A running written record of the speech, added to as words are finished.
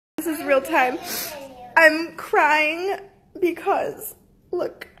is real time. I'm crying because,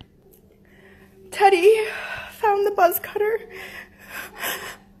 look, Teddy found the buzz cutter.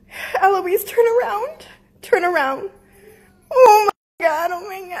 Eloise, turn around. Turn around. Oh my God, oh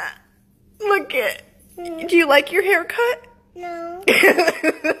my God. Look it. Do you like your haircut? No.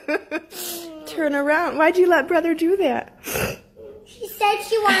 Turn around. Why'd you let brother do that? She said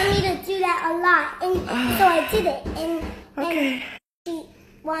she wanted me to do that a lot, and so I did it. Okay. And she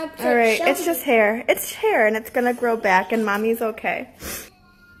wanted to All right, show it's me. just hair. It's hair, and it's gonna grow back, and mommy's okay.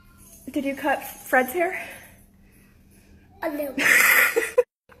 Did you cut Fred's hair? A little bit.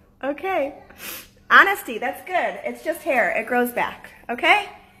 Okay. Honesty, that's good. It's just hair. It grows back. Okay?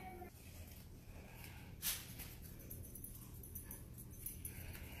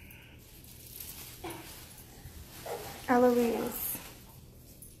 Eloise.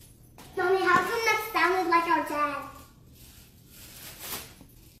 Mommy, how come that sounded like our dad?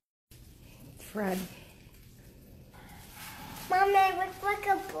 Fred. Mommy, I look like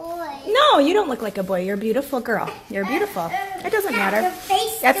a boy. No, you don't look like a boy. You're a beautiful girl. You're beautiful. It doesn't matter. Your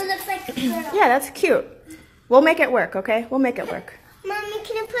face still looks like a girl. Yeah, that's cute. We'll make it work, okay? We'll make it work. Mommy,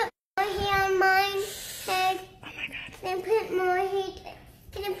 can I put more hair on mine head? Oh my God. Can I put more hair?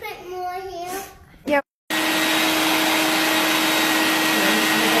 Can I put more hair? Yeah.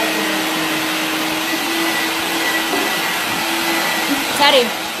 Teddy.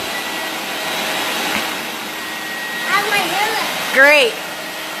 How's my hair look? Great.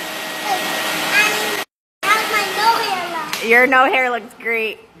 How's my no hair look? Your no hair looks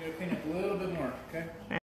great. You gotta paint it blue.